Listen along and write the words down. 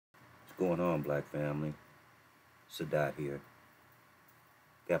going on, Black family? Sadat here.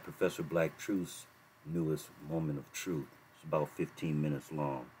 Got Professor Black Truth's newest Moment of Truth. It's about 15 minutes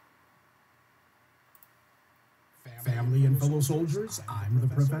long. Family and fellow soldiers, I'm the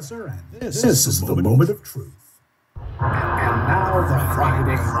Professor, and this is the Moment of Truth. And now the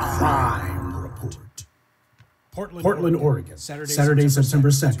Friday Crime Report. Portland, Oregon, Saturday, September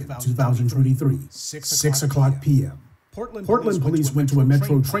 2nd, 2023, 6 o'clock p.m. Portland police went to a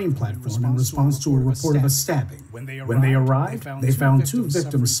metro train platform in response to a report of a stabbing. When they arrived, they found two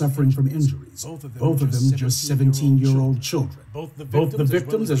victims suffering from injuries, both of them just 17-year-old children. Both the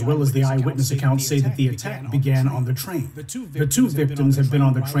victims as well as the eyewitness accounts say that the attack began on the train. The two victims had been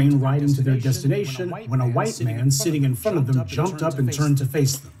on the train riding to their destination when a white man sitting in front of them jumped up and turned to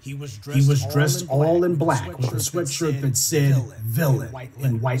face them. He was dressed all in black with a sweatshirt that said "villain"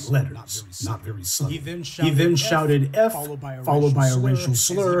 in white letters, not very subtle. He then shouted F, followed by a racial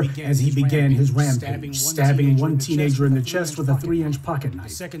slur as he began his rampage, stabbing one teenager in the chest with a 3-inch pocket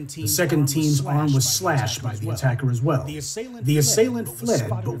knife. The second teen's arm was slashed by the attacker as well. The assailant fled,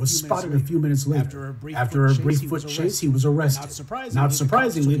 but was spotted a few minutes later. After a brief foot chase, he was arrested. Not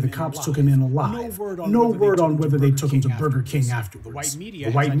surprisingly, the cops took him in alive. No word on whether they took him to Burger King afterwards.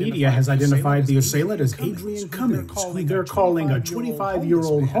 The white media has identified the assailant as Adrian Cummings, who they're calling a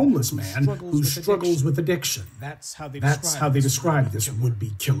 25-year-old homeless man who struggles with addiction. That's how they describe this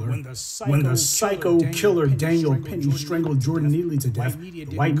would-be killer. When the psycho killer Daniel Penny strangled Jordan Neely to death, the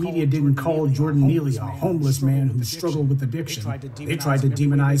white media didn't call Jordan Neely a homeless man who struggled with addiction. They tried to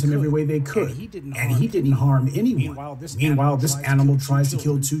demonize him every way they could, and he didn't harm anyone. Meanwhile, this animal tries to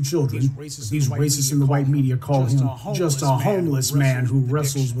kill 2 children, but these racists in the white media call him just a homeless man who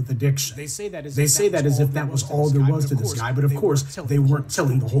wrestles with addiction. They say that as if that was all there was to this guy, but of course, they weren't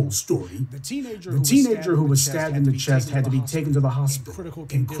telling the whole story. The teenager who was stabbed in the chest had to be taken to the hospital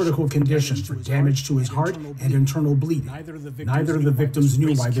in critical condition for damage to his heart and internal bleeding. Neither of the victims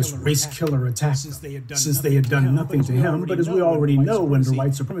knew why this race killer attacked them, since they had done nothing to him, but as we already know, under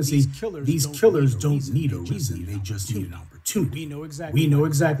white supremacy, these killers don't need a reason, they just need an opportunity. We know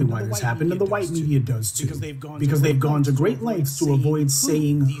exactly why this happened, and the white media does too, because they've gone to great lengths to avoid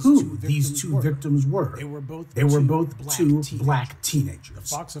saying who these 2 victims were. They were both 2 black teenagers.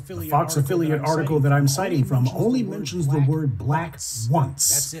 The Fox affiliate article that I'm citing from only mentions the word black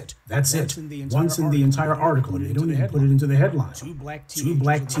once. That's it. Once in the entire article, and they don't even put it into the headline. 2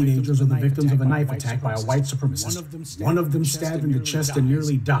 black teenagers are the victims of a knife attack by a white supremacist. One of them stabbed in the chest and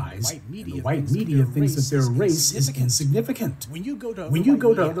nearly dies, and the white media thinks that their race is insignificant. When you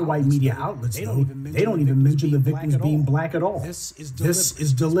go to other white media outlets, though, they don't even mention the victims being black at all. This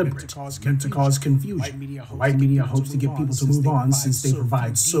is deliberate, meant to cause confusion. The white media hopes to get people to move on since they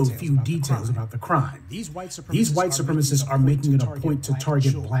provide so few details about the crime. These white supremacists are making it a point to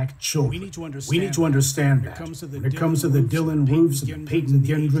target black children. We need to understand that. When it comes to the Dylan Roofs and the Peyton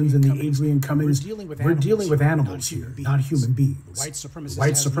Gendrons and the Adrian Cummings, we're dealing with animals here, not human beings. The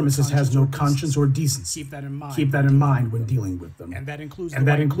white supremacist has no conscience or decency. Keep that in mind when dealing with them. And that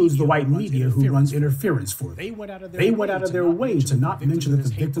includes the white media who runs interference for them. They went out of their way to not mention that the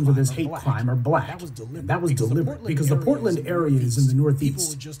victims of this hate crime are black. And that was deliberate, because the Portland area is in the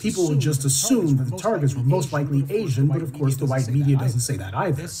Northeast. People would just assume that the targets were most likely Asian, but of course the white media doesn't say that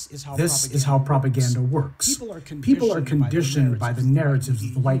either. This is how propaganda works. People are conditioned by the narratives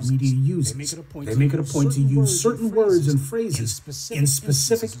that the white media uses. They make it a point to use certain words and phrases in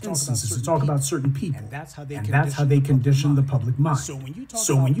specific instances to talk about certain people, and that's how they condition the public mind.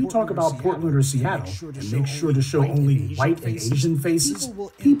 So when you talk about Portland or Seattle and make sure to show only white and Asian faces,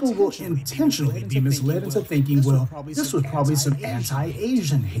 people will intentionally be misled into thinking, well, this was probably some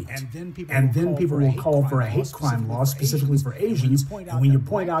anti-Asian hate. And then people will call for a hate crime law specifically for Asians, and when you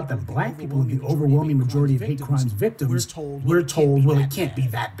point out that black people are the overwhelming majority of hate crimes victims, we're told, well, it can't be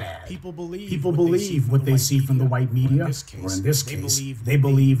that bad. People believe what they see from the white media, or in this case, they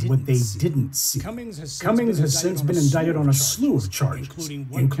believe what they didn't see. Cummings has since been indicted on a slew of charges,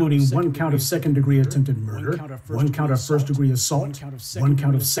 including 1 count of second-degree attempted murder, 1 count of first-degree assault, 1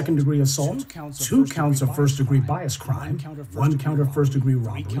 count of second-degree assault, 2 counts of first-degree bias crime, 1 count of first-degree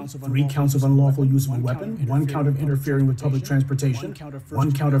robbery, 3 counts of unlawful use of a weapon, 1 count of interfering with public transportation,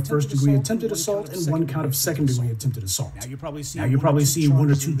 1 count of first-degree attempted assault, and 1 count of second-degree attempted assault. Now you probably see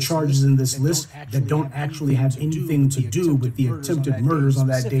 1 or 2 charges in this list that don't actually have anything to do with the attempted murders on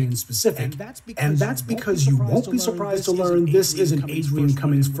that day in specific, and that's because you won't be surprised surprised to learn this isn't Adrian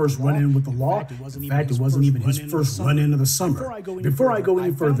Cummings' first run-in with the law. In fact, it wasn't even his first run-in of the summer. Before I go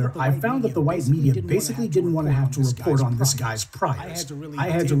any further, I found that the white media basically didn't want to have to report on this guy's priors. I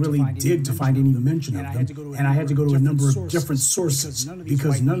had to really dig to find any mention of them, and I had to go to a number of different sources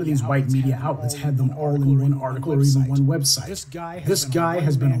because none of these white media outlets had them all in one article or even one website. This guy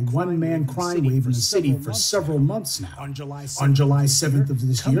has been a one-man crime wave in the city for several months now. On July 7th of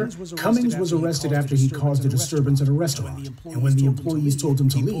this year, Cummings was arrested after he caused a disturbance at a restaurant, and when the employees told him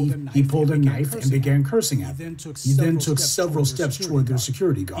to leave, he pulled a knife and began cursing at them. He then took several steps toward their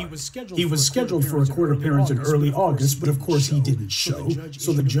security guard. He was scheduled for a court appearance in early August, but of course he didn't show,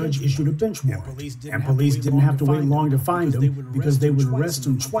 so the judge issued a bench warrant, and police didn't have to wait long to find him because they would arrest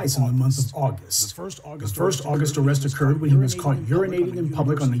him twice in the month of August. The first August arrest occurred when he was caught urinating in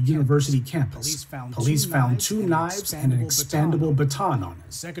public on the university campus. Police found 2 knives and an expandable baton on him.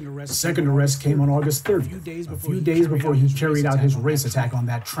 The second arrest came on August 30th, a few days before he carried out his race attack on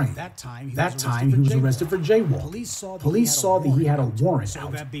that train. That time, he was arrested for jaywalking. Police saw that he had a warrant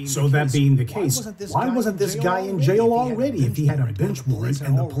out. So that being the case, why wasn't this guy in jail already if he had a bench warrant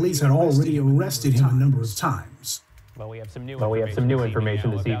and the police had already arrested him a number of times? Well, we have some new information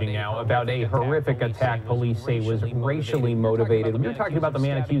this evening now about a horrific attack police say was racially motivated. We're talking about the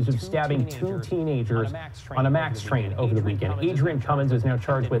man accused of stabbing 2 teenagers on a MAX train over the weekend. Adrian Cummings is now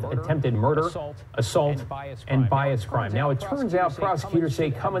charged with attempted murder, assault, and bias crime. Now, it turns out prosecutors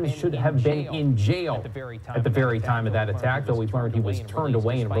say Cummings should have been in jail at the very time of that attack, though we've learned he was turned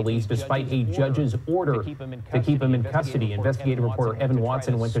away and released despite a judge's order to keep him in custody. Investigative reporter Evan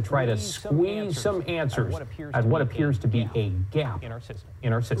Watson went to try to squeeze some answers at what appears to be a gap in our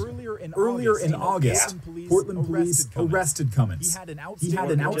system. Earlier in August, Portland police arrested Cummings. He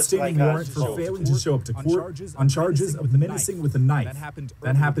had an outstanding warrant for failing to show up to court on charges of menacing with a knife.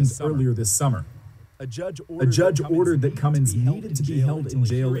 That happened earlier this summer. A judge ordered that Cummings needed to be held in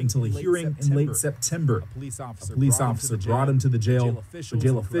jail until a hearing in late September. A police officer brought him to the jail, but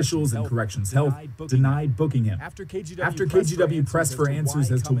jail officials and Corrections Health denied booking him. After KGW pressed for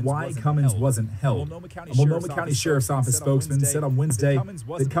answers as to why Cummings wasn't held, a Multnomah County Sheriff's Office spokesman said on Wednesday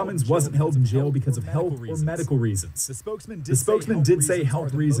that Cummings wasn't held in jail because of health or medical reasons. The spokesman did say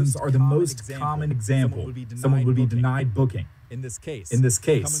health reasons are the most common example. Someone would be denied booking. In this case,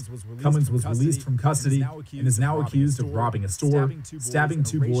 Cummings was released from custody and is now accused of robbing a store, stabbing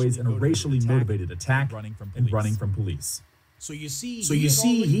 2 boys in a racially motivated attack, and running from police. So you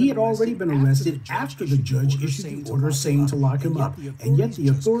see, he had already been arrested after the judge issued the order saying to lock him up, and yet the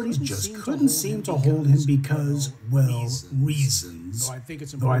authorities just couldn't seem to hold him because, well, reasons.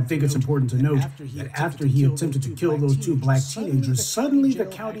 Though I think it's important to note that after he attempted to kill those 2 black teenagers, suddenly the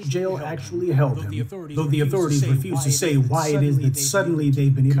county jail actually held him. Though the authorities refused to say why it is that suddenly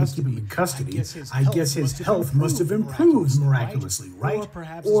they've been able to keep him in custody, I guess his health must have improved miraculously, right?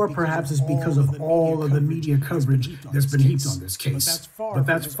 Or perhaps it's because of all of the media coverage that's been heaped on this case. But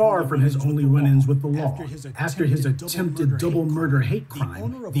that's far from his only run-ins with the law. After his attempted double murder hate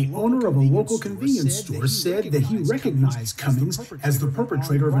crime, the owner of a local convenience store said that he recognized Cummings as the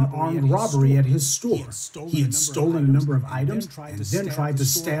perpetrator of an armed robbery at his store. He had stolen a number of items and then tried to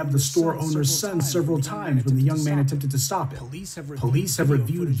stab the store owner's son several times when the young man attempted to stop him. Police have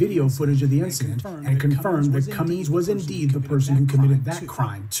reviewed video footage of the incident and confirmed that Cummings was indeed the person who committed that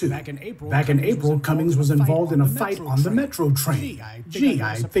crime too. Back in April, Cummings was involved in a fight on the metro train. Gee,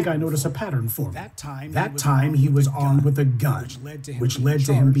 I think I noticed a pattern forming. That time he was armed with a gun, which led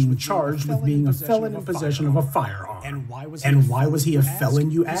to him being charged with being a felon in possession of a firearm. And why was he a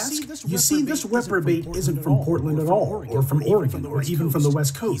felon, you ask? You see, this reprobate isn't from Portland at all, or from Oregon, or even from the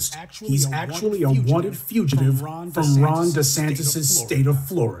West Coast. He's actually a wanted fugitive from Ron DeSantis' state of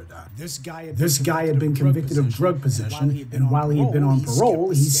Florida. This guy had been convicted of drug possession, and while he had been on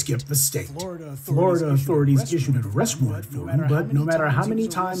parole, he skipped the state. Florida authorities issued an arrest warrant for him, but no matter how many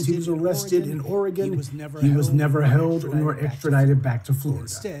times he was arrested in Oregon, he was never held nor extradited back to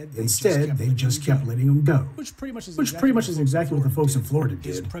Florida. Instead, they just kept letting him go. Which pretty much is exactly what the folks in Florida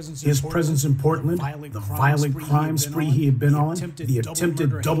did. His presence in Portland, the violent crime spree he had been on, the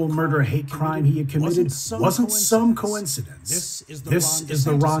attempted double murder hate crime he had committed, wasn't some coincidence. This is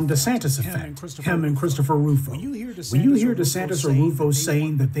the Ron DeSantis effect, him and Christopher Rufo. When you hear DeSantis or Rufo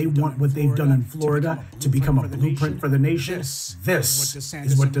saying that they want what they've done in Florida to become a blueprint for the nation, this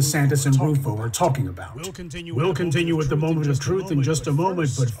is what DeSantis and Rufo are talking about. We'll continue with the moment of truth in just a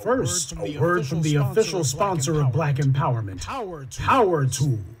moment, but first, a word from the official sponsor of Black Empowerment, Power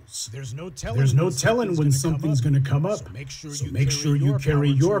Tools. There's no telling when something's going to come up, so make sure you carry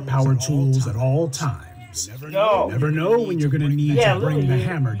your power tools at all times. times. No. You never know when you're going to need to bring the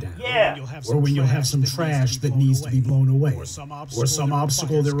hammer down. Yeah. Or when you'll have some trash that needs to be blown away. Or some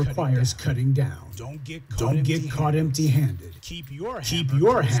obstacle that requires cutting down. Don't get caught empty-handed. Keep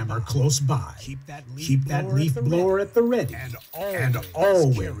your hammer close by. Keep that leaf blower at the ready. And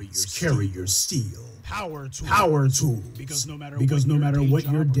always carry your steel. Power tool. Because no matter what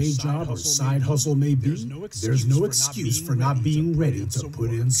your day job or side hustle may be, there's no excuse for not being ready to put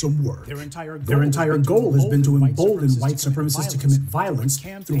in some work. Their entire goal has been to embolden white supremacists to commit violence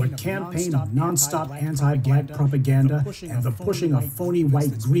through a campaign of nonstop anti-black propaganda and the pushing of phony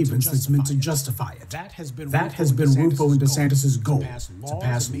white grievance that's meant to justify it. That has been Rufo and DeSantis' goal, to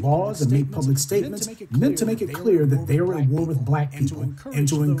pass laws and make public statements meant to make it clear that they are at war with black people and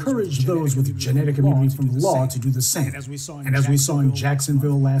to encourage those with genetic immunity from the law to do the same. And as we saw in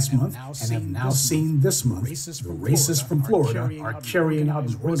Jacksonville last month and have now seen this month, the racists from Florida are carrying out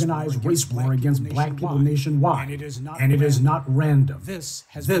an organized race war against black people nationwide. And it is not random. This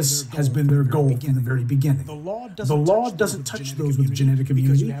has been their goal from the very beginning. The law doesn't touch those with genetic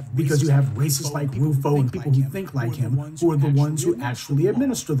immunity because you have racists like Rufo and people who think like him who are the ones who actually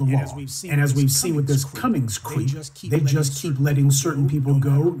administer the law. And as we've seen with this Cummings creep, they just keep letting certain people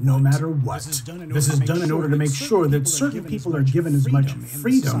go no matter what. This is done in order to make sure that certain people are given as much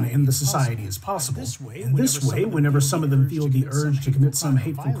freedom in the society as possible. And this way, whenever some of them feel the urge to commit some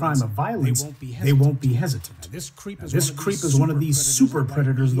hateful crime of violence, they won't be hesitant. This creep is one of these super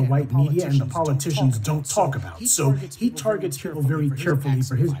predators the white media and the politicians don't talk about, so he targets people very carefully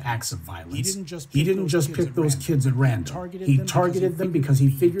for his acts of violence. He didn't just pick those kids at random. He targeted them because he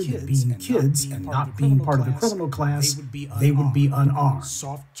figured that being kids and not being part of the criminal class, they would be unarmed,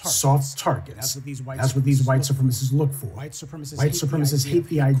 soft targets. That's what these white supremacists look for. White supremacists hate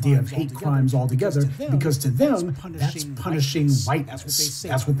the idea of hate crimes altogether because to them, that's punishing whiteness.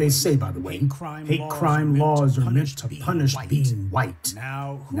 That's what they say, by the way. Hate crime laws are meant to punish being white.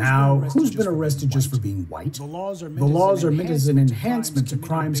 Now, who's been arrested just for being white? The laws are meant as an enhancement to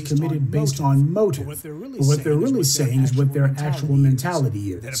crimes committed based on motive. But what they're really saying is what their actual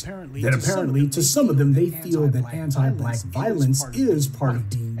mentality is. That apparently, to some of them, they feel that anti-black violence is part of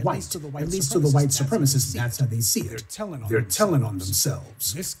being white. At least to the white supremacists, that's how they see it. They're telling on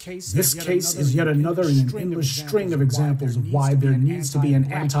themselves. This case is yet another in an endless string of examples of why there needs to be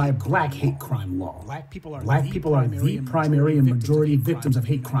an anti-black hate crime law. Black people are the primary and majority victims of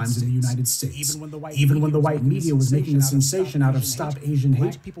hate crimes in the United States. Even when the white media was making a sensation out of Stop Asian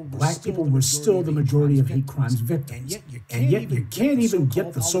Hate, black people were still the majority of hate crimes victims. And yet you can't even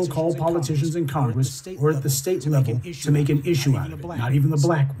get the so-called politicians in Congress or at the state level to make an issue out of it, not even the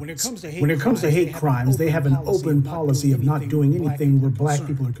black ones. When it comes to hate crimes, they have an open policy of not doing anything where black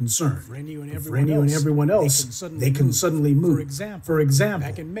people are concerned. But for anyone and everyone else, they can suddenly move. For example,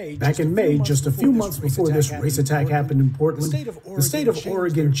 back in May, just a few months before this race attack happened in Portland, the state of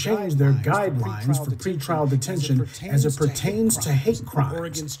Oregon changed their guidelines for pretrial detention as it pertains to hate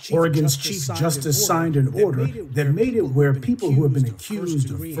crimes. Oregon's Chief Justice signed an order that made it where people who have been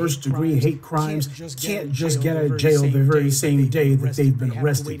accused of first-degree hate crimes can't just get out of jail the very same day that they've been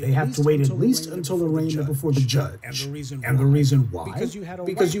arrested. They have to wait at least until arraignment before the judge. And the reason why?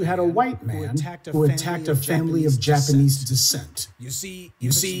 Because you had a white man who attacked a family of Japanese descent. You see,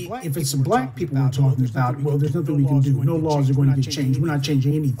 if it's black people we're talking about, well, there's nothing we can do. No laws are going to get changed. We're not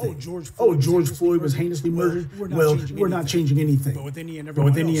changing anything. Oh, George Floyd was heinously murdered? Well, we're not changing anything. But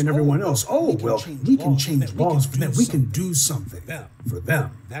with any and everyone else, oh, well, we can change laws for them. We can do something for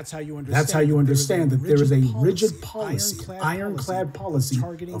them. That's how you understand that there is a rigid policy, ironclad policy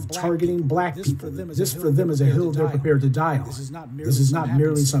of targeting black people. This for them is a hill they're prepared to die on. This is not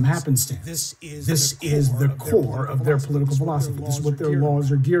merely some happenstance. This is the core of their political philosophy. This is what their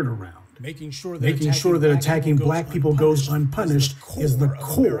laws are geared around. Making sure that attacking black people goes unpunished is the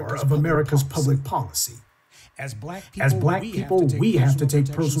core of America's public policy. As black people, we have to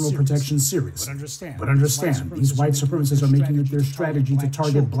take personal protection seriously. But understand, these white supremacists are making it their strategy to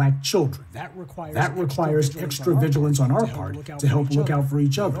target black children. That requires extra vigilance on our part to help look out for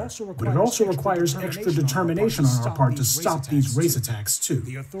each other. But it also requires extra determination on our part to stop these race attacks, too.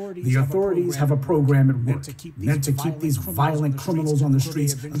 The authorities have a program at work meant to keep these violent criminals on the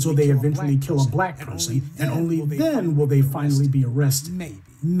streets until they eventually kill a black person, and only then will they finally be arrested.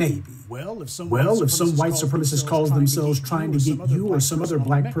 Maybe. Well, if some white supremacist calls themselves trying to get you or some other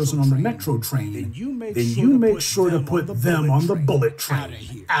black person on the metro train, then you make sure to put them on the bullet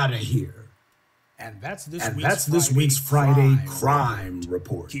train. Out of here. And that's this week's Friday Crime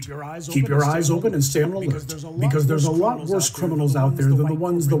Report. Keep your eyes open and stay on alert, because there's a lot worse criminals out there than the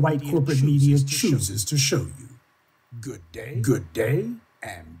ones the white corporate media chooses to show you. Good day.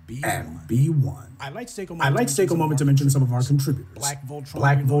 and be one. I'd like to take a moment to mention some of our contributors. Black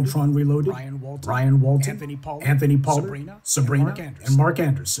Voltron Reloaded, Brian Walton, Anthony Pollard, Sabrina, and Mark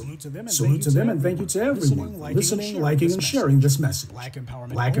Anderson. Salute to them and thank you to everyone for listening, liking, and sharing this message. Black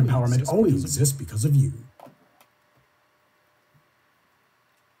empowerment only exists because of you.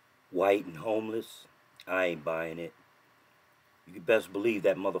 White and homeless, I ain't buying it. You can best believe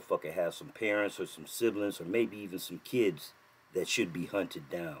that motherfucker has some parents or some siblings or maybe even some kids that should be hunted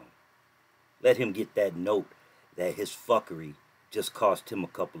down. Let him get that note that his fuckery just cost him a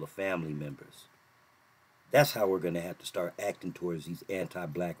couple of family members. That's how we're going to have to start acting towards these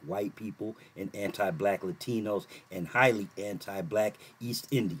anti-black white people and anti-black Latinos and highly anti-black East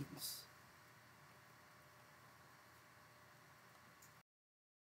Indians.